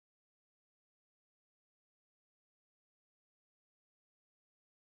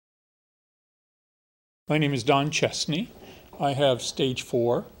My name is Don Chesney. I have stage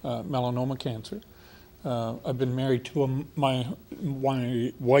 4 melanoma cancer. I've been married to my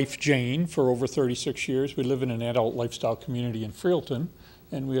wife Jane for over 36 years. We live in an adult lifestyle community in Freelton,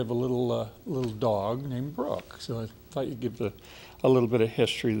 and we have a little dog named Brooke. So I thought you'd give a little bit of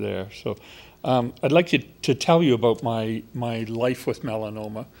history there. So I'd like to tell you about my life with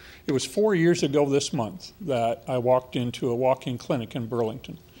melanoma. It was 4 years ago this month that I walked into a walk-in clinic in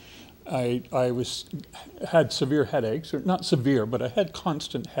Burlington. I had severe headaches, or not severe, but I had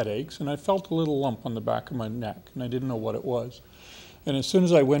constant headaches, and I felt a little lump on the back of my neck, and I didn't know what it was. And as soon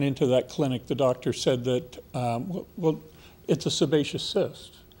as I went into that clinic, the doctor said that, well, it's a sebaceous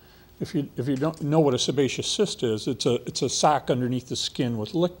cyst. If you don't know what a sebaceous cyst is, it's a sac underneath the skin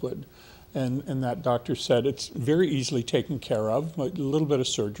with liquid. And that doctor said it's very easily taken care of, a little bit of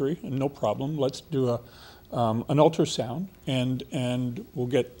surgery, and no problem. Let's do an ultrasound, and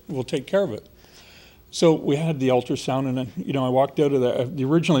we'll take care of it. So we had the ultrasound, and then, I walked out of there. I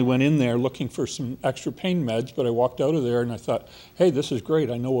originally went in there looking for some extra pain meds, but I walked out of there and I thought, hey, this is great.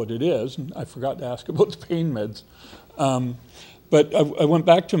 I know what it is, and I forgot to ask about the pain meds. But I went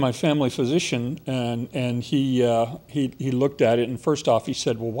back to my family physician, and he looked at it, and first off he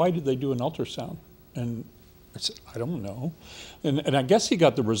said, well, why did they do an ultrasound? And I said, I don't know. And I guess he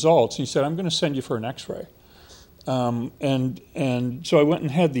got the results. He said, I'm going to send you for an x-ray. And so I went and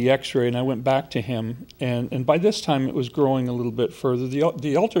had the x-ray, and I went back to him, and by this time it was growing a little bit further. The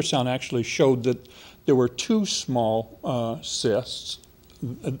ultrasound actually showed that there were 2 small cysts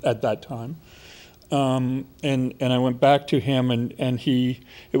at that time. And I went back to him, and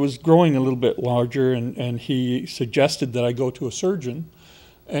it was growing a little bit larger, and he suggested that I go to a surgeon,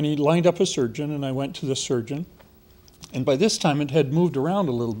 and he lined up a surgeon, and I went to the surgeon. And by this time it had moved around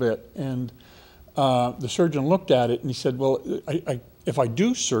a little bit, and the surgeon looked at it and he said, well, if I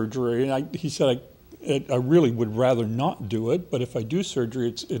do surgery, and he said, I really would rather not do it, but if I do surgery,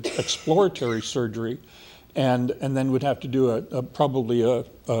 it's exploratory surgery, and then would have to do probably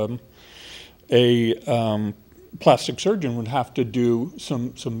a plastic surgeon would have to do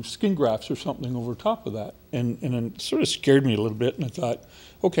some skin grafts or something over top of that. And it sort of scared me a little bit, and I thought,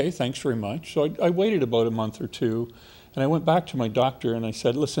 okay, thanks very much. So I waited about a month or two, and I went back to my doctor and I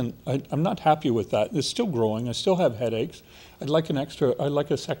said, listen, I'm not happy with that. It's still growing. I still have headaches. I'd like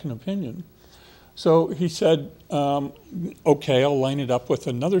a second opinion. So he said, okay, I'll line it up with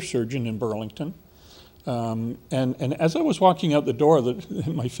another surgeon in Burlington. And as I was walking out the door,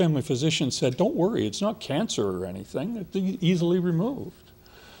 my family physician said, don't worry, it's not cancer or anything. It's easily removed.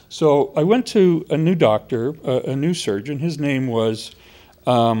 So I went to a new doctor, a new surgeon. His name was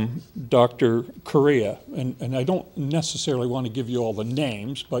Dr. Correa, and I don't necessarily want to give you all the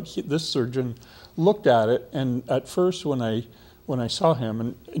names, but this surgeon looked at it, and at first when I saw him,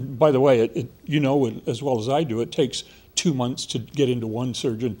 and by the way, as well as I do, it takes 2 months to get into one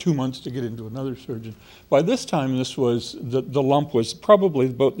surgeon, 2 months to get into another surgeon. By this time, the lump was probably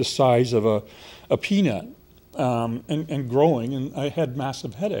about the size of a peanut, and growing, and I had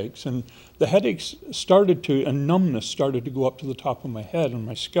massive headaches, and the headaches and numbness started to go up to the top of my head and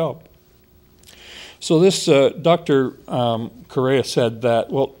my scalp. So this Dr. Correa said that,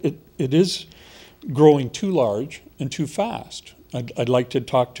 well, it is growing too large and too fast. I'd like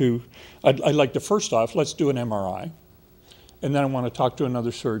to first off, let's do an MRI. And then I want to talk to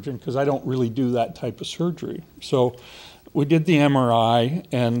another surgeon because I don't really do that type of surgery. So we did the MRI,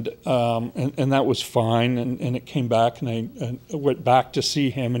 and that was fine, and it came back, and I went back to see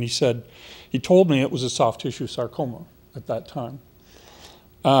him, and he told me it was a soft tissue sarcoma at that time.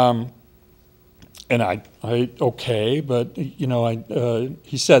 And I okay, but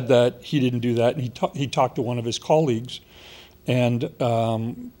he said that he didn't do that, and he talked to one of his colleagues, and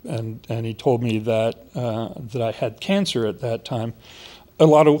he told me that I had cancer at that time. A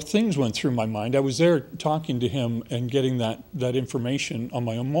lot of things went through my mind. I was there talking to him and getting that information on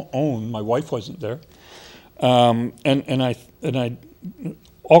my own. My wife wasn't there, and I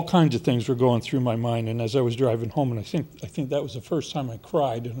all kinds of things were going through my mind. And as I was driving home, and I think that was the first time I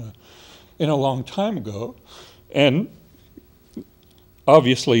cried in a long time ago, and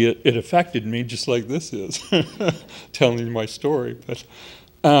obviously it affected me just like this is, telling you my story. But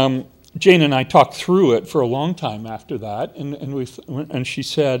Jane and I talked through it for a long time after that, and she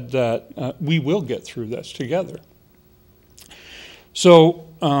said that we will get through this together. So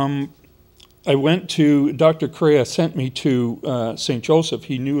I went to, Dr. Correa sent me to St. Joseph.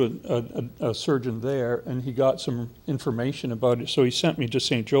 He knew a surgeon there, and he got some information about it. So he sent me to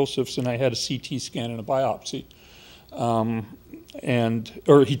St. Joseph's, and I had a CT scan and a biopsy.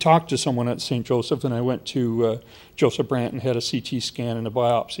 Or he talked to someone at St. Joseph, and I went to Joseph Brandt and had a CT scan and a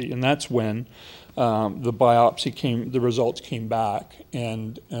biopsy. And that's when the biopsy the results came back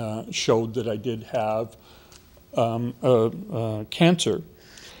and showed that I did have cancer.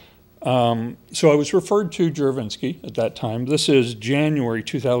 So I was referred to Juravinski at that time. This is January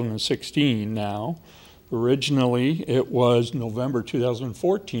 2016 now. Originally, it was November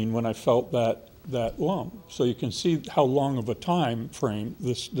 2014 when I felt that lump. So you can see how long of a time frame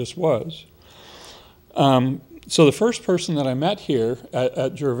this was. So the first person that I met here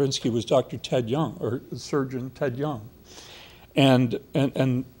at Juravinski was Dr. Ted Young, or Surgeon Ted Young. And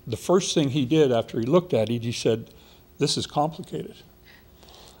the first thing he did after he looked at it, he said, "This is complicated."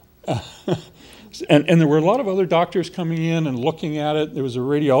 And there were a lot of other doctors coming in and looking at it. There was a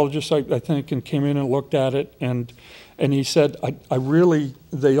radiologist, I think, and came in and looked at it. And he said, I really,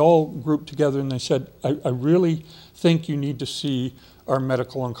 they all grouped together and they said, I really think you need to see our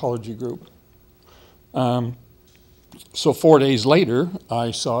medical oncology group. So 4 days later,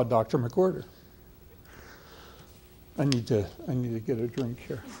 I saw Dr. McWhorter. I need to get a drink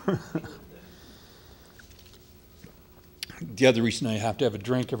here. The other reason I have to have a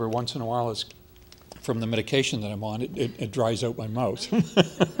drink every once in a while is from the medication that I'm on. It dries out my mouth.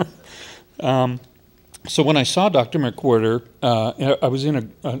 So when I saw Dr. McWhorter, I was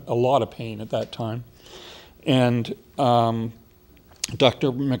in a lot of pain at that time. And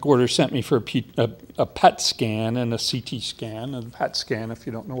Dr. McWhorter sent me for a PET scan and a CT scan. And a PET scan, if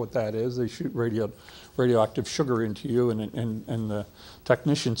you don't know what that is, they shoot radioactive sugar into you, and the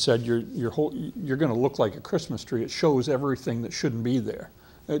technician said you're going to look like a Christmas tree. It shows everything that shouldn't be there.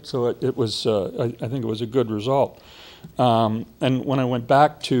 So it was I think it was a good result. And when I went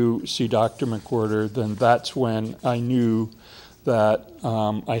back to see Dr. McWhorter, then that's when I knew that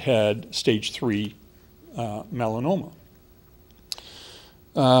I had stage 3 melanoma.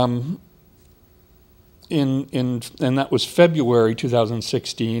 And that was February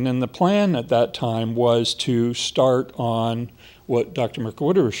 2016, and the plan at that time was to start on what Dr.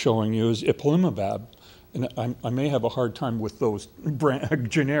 McWhorter was showing you is ipilimumab. And I may have a hard time with those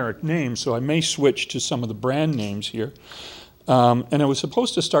generic names, so I may switch to some of the brand names here. And I was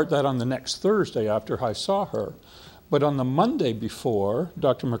supposed to start that on the next Thursday after I saw her. But on the Monday before,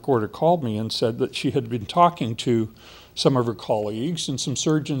 Dr. McWhorter called me and said that she had been talking to some of her colleagues and some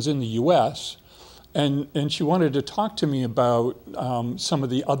surgeons in the US, and she wanted to talk to me about some of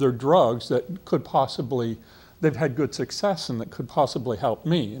the other drugs that could possibly, they've had good success and that could possibly help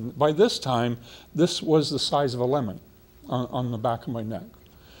me. And by this time, this was the size of a lemon on the back of my neck.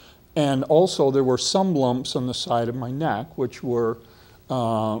 And also there were some lumps on the side of my neck which were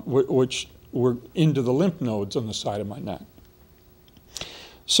into the lymph nodes on the side of my neck.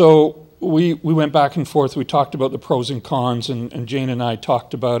 So we went back and forth. We talked about the pros and cons, and Jane and I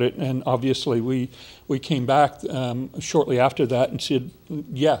talked about it. And obviously, we came back shortly after that and said,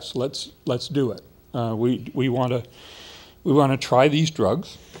 "Yes, let's do it. We want to try these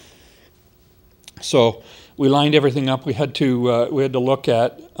drugs." So we lined everything up. We had to look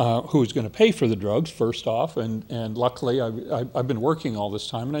at who was going to pay for the drugs first off, and luckily I've been working all this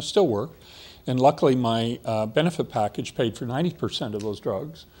time, and I still work. And luckily, my benefit package paid for 90% of those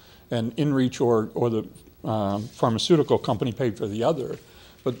drugs, and InReach or the pharmaceutical company paid for the other.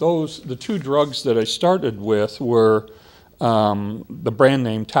 But the two drugs that I started with were the brand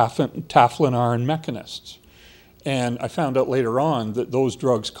name Taflinar and Mechanists. And I found out later on that those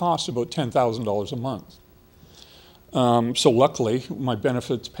drugs cost about $10,000 a month. So luckily, my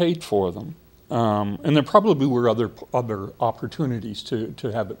benefits paid for them. And there probably were other opportunities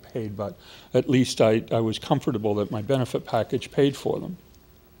to have it paid, but at least I was comfortable that my benefit package paid for them.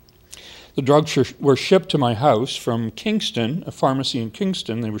 The drugs were shipped to my house from Kingston, a pharmacy in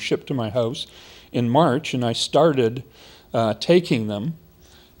Kingston. They were shipped to my house in March, and I started taking them.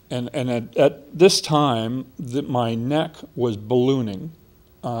 And at this time, my neck was ballooning,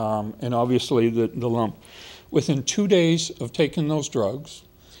 and obviously the lump. Within 2 days of taking those drugs,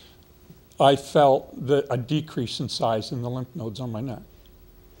 I felt a decrease in size in the lymph nodes on my neck.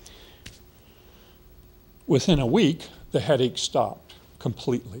 Within a week, the headache stopped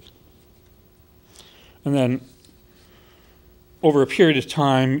completely. And then over a period of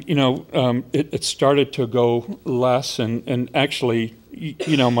time, it started to go less, and actually,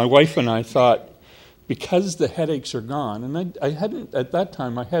 my wife and I thought, because the headaches are gone, and I hadn't, at that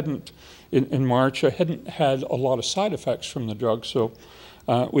time, in March, I hadn't had a lot of side effects from the drug, so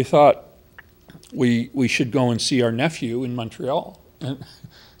we thought we should go and see our nephew in Montreal. And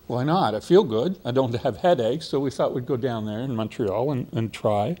why not? I feel good. I don't have headaches, so we thought we'd go down there in Montreal and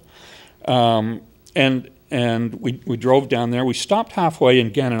try. And we drove down there. We stopped halfway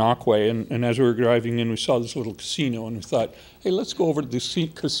in Gananoque, and as we were driving in, we saw this little casino, and we thought, hey, let's go over to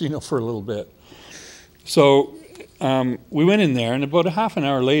the casino for a little bit. So we went in there, and about a half an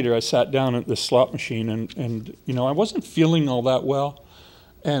hour later, I sat down at this slot machine, and you know, I wasn't feeling all that well.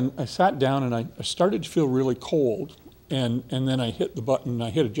 And I sat down, and I started to feel really cold. And then I hit the button, and I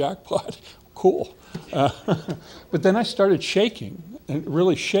hit a jackpot. Cool. But then I started shaking, and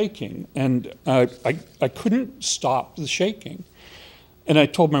really shaking. And I couldn't stop the shaking. And I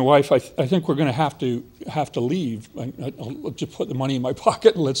told my wife, I think we're going to have to leave. I'll just put the money in my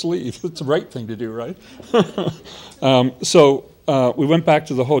pocket and let's leave. It's the right thing to do, right? So we went back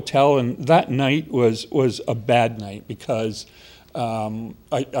to the hotel, and that night was a bad night because I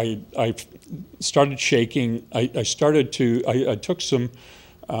started shaking. I took some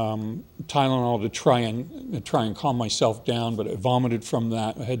Tylenol to try and calm myself down, but I vomited from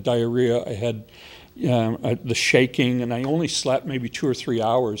that. I had diarrhea. I had the shaking, and I only slept maybe 2 or 3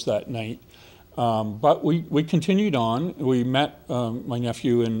 hours that night. But we continued on. We met my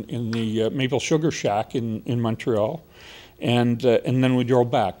nephew in the Maple Sugar Shack in Montreal, and then we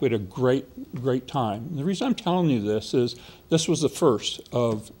drove back. We had a great time. And the reason I'm telling you this is this was the first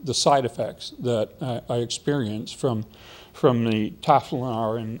of the side effects that I experienced from the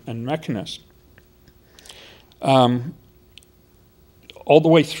Taflunar and Mekinist. All the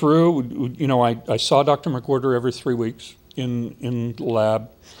way through, you know, I saw Dr. McWhorter every 3 weeks in the lab.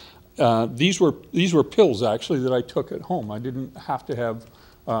 These were pills, actually, that I took at home. I didn't have to have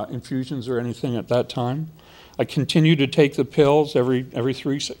infusions or anything at that time. I continued to take the pills. Every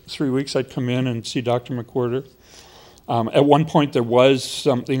 3 weeks I'd come in and see Dr. McWhorter. At one point there was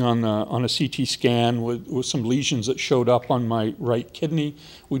something on a CT scan with some lesions that showed up on my right kidney.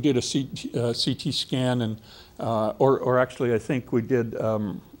 We did a CT scan, and or actually I think we did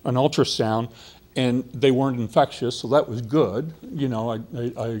an ultrasound, and they weren't infectious, so that was good. You know,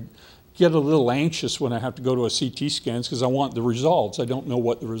 I get a little anxious when I have to go to a CT scan because I want the results. I don't know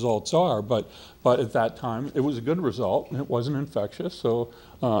what the results are, but at that time it was a good result, and it wasn't infectious, so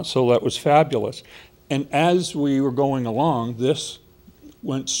that was fabulous. And as we were going along, this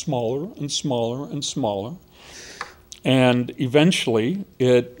went smaller and smaller and smaller, and eventually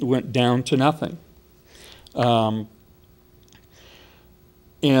it went down to nothing. Let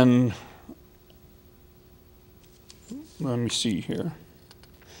me see here.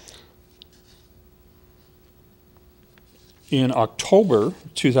 In October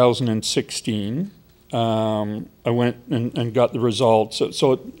 2016, I went and got the results.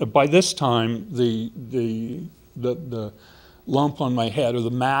 So by this time, the lump on my head, or the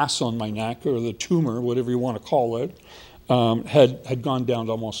mass on my neck, or the tumor, whatever you want to call it, had gone down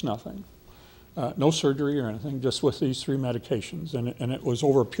to almost nothing. No surgery or anything, just with these 3 medications. And it was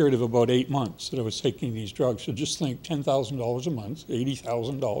over a period of about 8 months that I was taking these drugs. So just think $10,000 a month,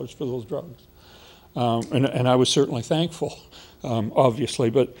 $80,000 for those drugs. And I was certainly thankful, obviously.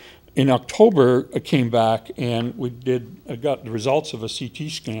 But in October, I came back, and I got the results of a CT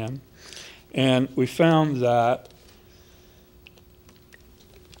scan, and we found that,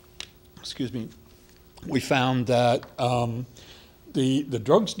 the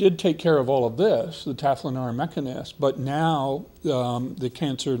drugs did take care of all of this, the Taflunar and Mekinist, but now the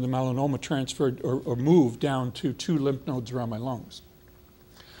cancer, the melanoma, transferred or moved down to 2 lymph nodes around my lungs,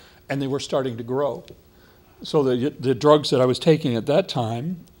 and they were starting to grow. So the drugs that I was taking at that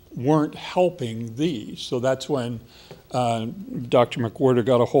time weren't helping these. So that's when Dr. McWhorter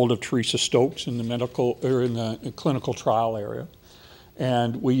got a hold of Teresa Stokes in the clinical trial area,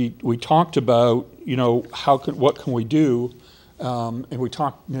 and we talked about, you know, what can we do, and we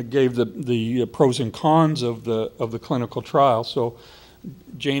gave the pros and cons of the clinical trial. So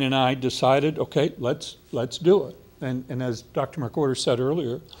Jane and I decided, okay, let's do it. And as Dr. McWhorter said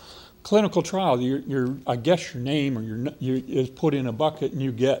earlier, clinical trial, I guess your name is put in a bucket and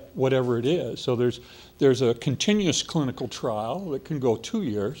you get whatever it is. So there's a continuous clinical trial that can go 2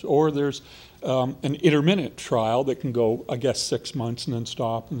 years, or there's an intermittent trial that can go, I guess, 6 months and then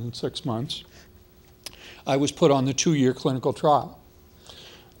stop, and then 6 months. I was put on the 2-year clinical trial.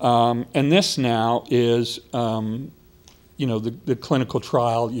 And this now is, you know, the clinical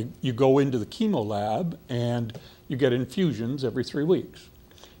trial. You go into the chemo lab and you get infusions every 3 weeks.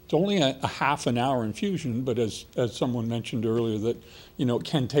 It's only a half an hour infusion, but as someone mentioned earlier, that, you know, it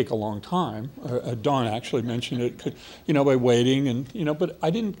can take a long time. Dawn actually mentioned it could, you know, by waiting, and, you know, but I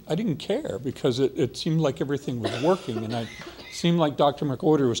didn't care, because it seemed like everything was working, and it seemed like Dr.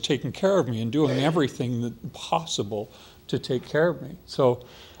 McWhorter was taking care of me and doing everything possible to take care of me. So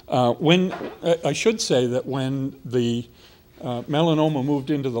I should say that when the melanoma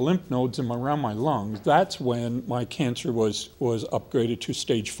moved into the lymph nodes and around my lungs, that's when my cancer was upgraded to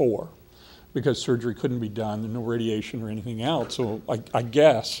stage 4, because surgery couldn't be done and no radiation or anything else. So I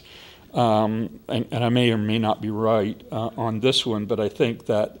guess and I may or may not be right on this one, but I think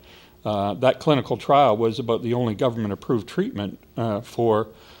that that clinical trial was about the only government-approved treatment for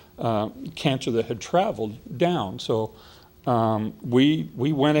cancer that had traveled down. So we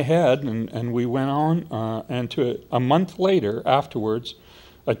went ahead and we went on, and a month later, afterwards,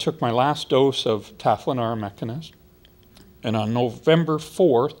 I took my last dose of Taflonara Mekinist, and on November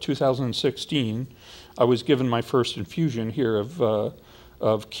 4th, 2016, I was given my first infusion here of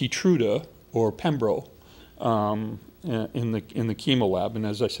Keytruda or Pembro in the chemo lab, and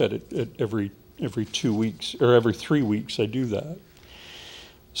as I said, every 2 weeks or every 3 weeks I do that.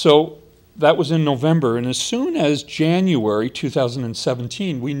 So that was in November, and as soon as January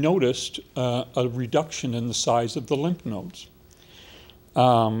 2017, we noticed a reduction in the size of the lymph nodes.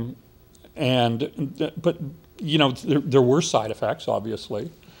 But you know, there were side effects,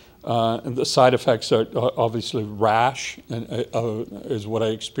 obviously. And the side effects are obviously rash, is what I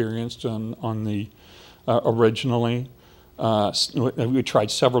experienced on the originally. We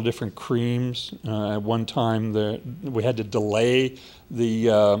tried several different creams. At one time, we had to delay the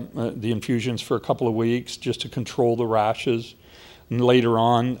infusions for a couple of weeks just to control the rashes. And later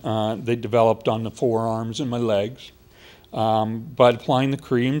on, they developed on the forearms and my legs. But applying the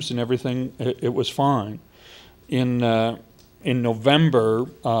creams and everything, it was fine. In November,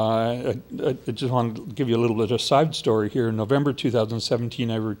 I just want to give you a little bit of a side story here. In November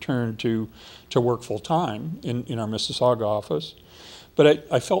 2017, I returned to work full-time in our Mississauga office. But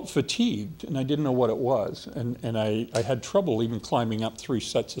I felt fatigued, and I didn't know what it was. And I had trouble even climbing up 3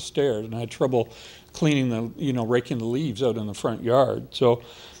 sets of stairs, and I had trouble cleaning raking the leaves out in the front yard. So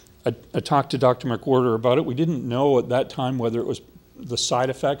I talked to Dr. McWhorter about it. We didn't know at that time whether it was the side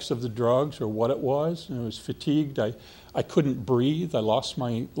effects of the drugs or what it was. And I was fatigued. I couldn't breathe. I lost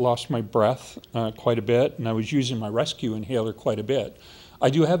my breath quite a bit, and I was using my rescue inhaler quite a bit. I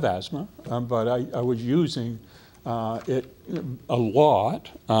do have asthma, but I was using it a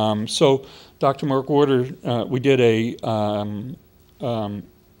lot. So Dr. McWhorter, we did a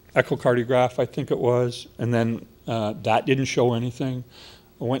echocardiograph, I think it was, and then that didn't show anything.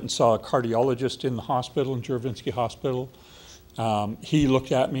 I went and saw a cardiologist in the hospital, in Juravinski Hospital. He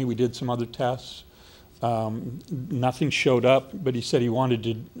looked at me. We did some other tests. Nothing showed up, but he said he wanted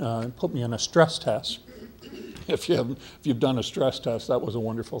to put me on a stress test. If you've done a stress test, that was a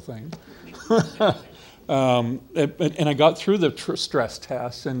wonderful thing. And I got through the stress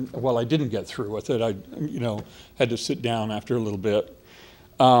test, and well, I didn't get through with it. I had to sit down after a little bit.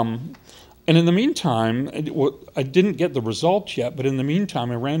 And in the meantime, I didn't get the results yet, but in the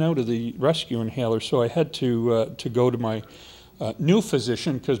meantime, I ran out of the rescue inhaler, so I had to go to my new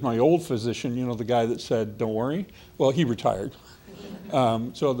physician, because my old physician, the guy that said, "Don't worry," well, he retired.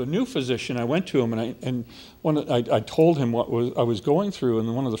 So the new physician, I went to him, and I told him what I was going through,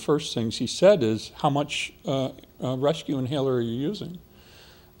 and one of the first things he said is, "How much rescue inhaler are you using?"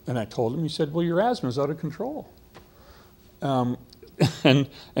 And I told him. He said, "Well, your asthma's out of control." And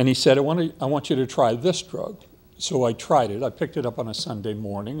he said, I want you to try this drug. So I tried it. I picked it up on a Sunday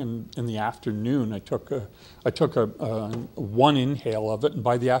morning, and in the afternoon I took one inhale of it, and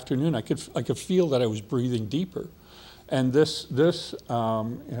by the afternoon I could feel that I was breathing deeper. And this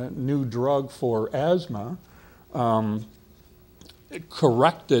new drug for asthma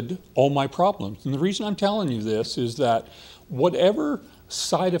corrected all my problems. And the reason I'm telling you this is that whatever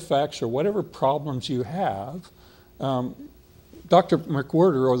side effects or whatever problems you have, Dr.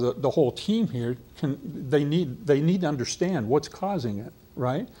 McWhorter or the whole team here, they need to understand what's causing it,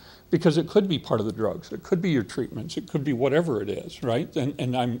 right? Because it could be part of the drugs, it could be your treatments, it could be whatever it is, right?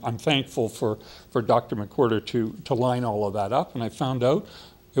 And I'm thankful for Dr. McWhorter to line all of that up, and I found out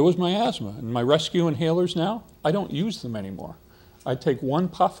it was my asthma. And my rescue inhalers now, I don't use them anymore. I take one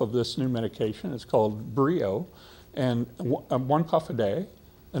puff of this new medication, it's called Brio, and one puff a day,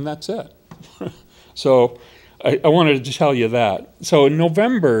 and that's it. So I wanted to tell you that. So in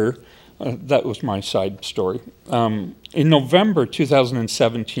November, that was my side story. In November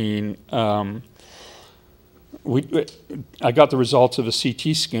 2017, I got the results of a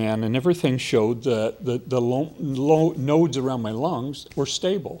CT scan, and everything showed that the low nodes around my lungs were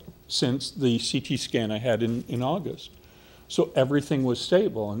stable since the CT scan I had in August. So everything was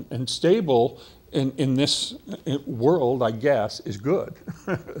stable, and stable in this world, I guess, is good.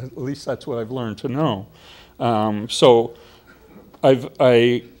 At least that's what I've learned to know. So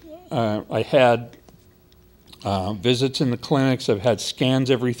I had visits in the clinics. I've had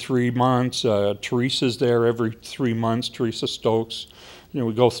scans every 3 months. Teresa's there every 3 months. Teresa Stokes,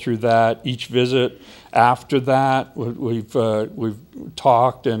 we go through that each visit. After that, we've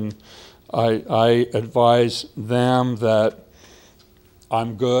talked, and I advise them that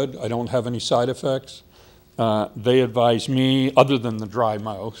I'm good. I don't have any side effects. They advised me, other than the dry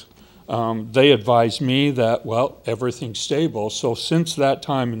mouth, they advised me that, well, everything's stable. So since that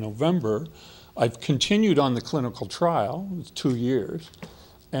time in November, I've continued on the clinical trial. It's 2 years.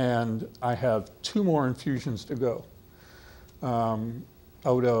 And I have 2 more infusions to go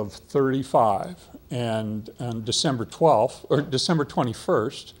out of 35. And on December 12th, or December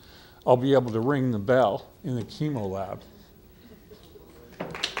 21st, I'll be able to ring the bell in the chemo lab.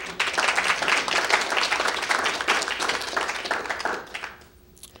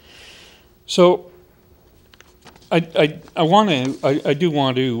 So I do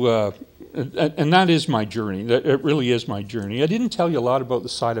want to, and that is my journey. It really is my journey. I didn't tell you a lot about the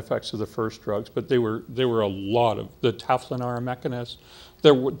side effects of the first drugs, but there were a lot of the Taflinara mechanism.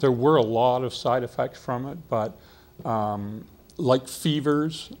 There were a lot of side effects from it, but like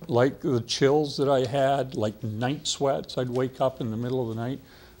fevers, like the chills that I had, like night sweats. I'd wake up in the middle of the night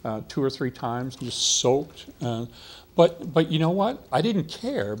 2 or 3 times, just soaked. But you know what? I didn't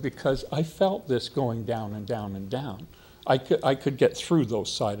care because I felt this going down and down and down. I could get through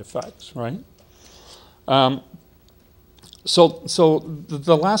those side effects, right? So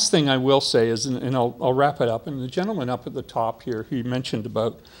the last thing I will say is, and I'll wrap it up, and the gentleman up at the top here, he mentioned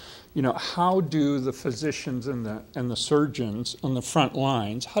about, you know, how do the physicians and the surgeons on the front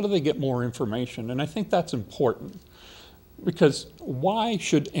lines, how do they get more information? And I think that's important. Because why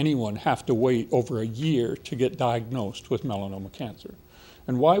should anyone have to wait over a year to get diagnosed with melanoma cancer?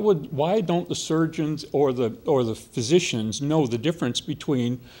 And why don't the surgeons or the physicians know the difference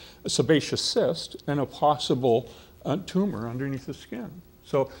between a sebaceous cyst and a possible tumor underneath the skin?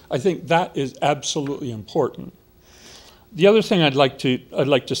 So I think that is absolutely important. The other thing I'd like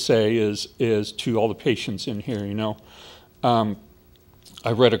to say is to all the patients in here, you know, I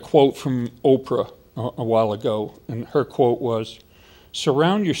read a quote from Oprah a while ago, and her quote was,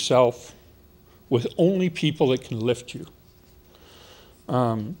 "Surround yourself with only people that can lift you."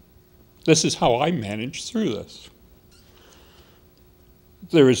 This is how I managed through this.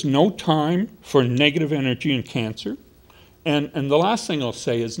 There is no time for negative energy in cancer, and the last thing I'll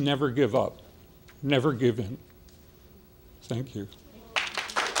say is never give up, never give in. Thank you.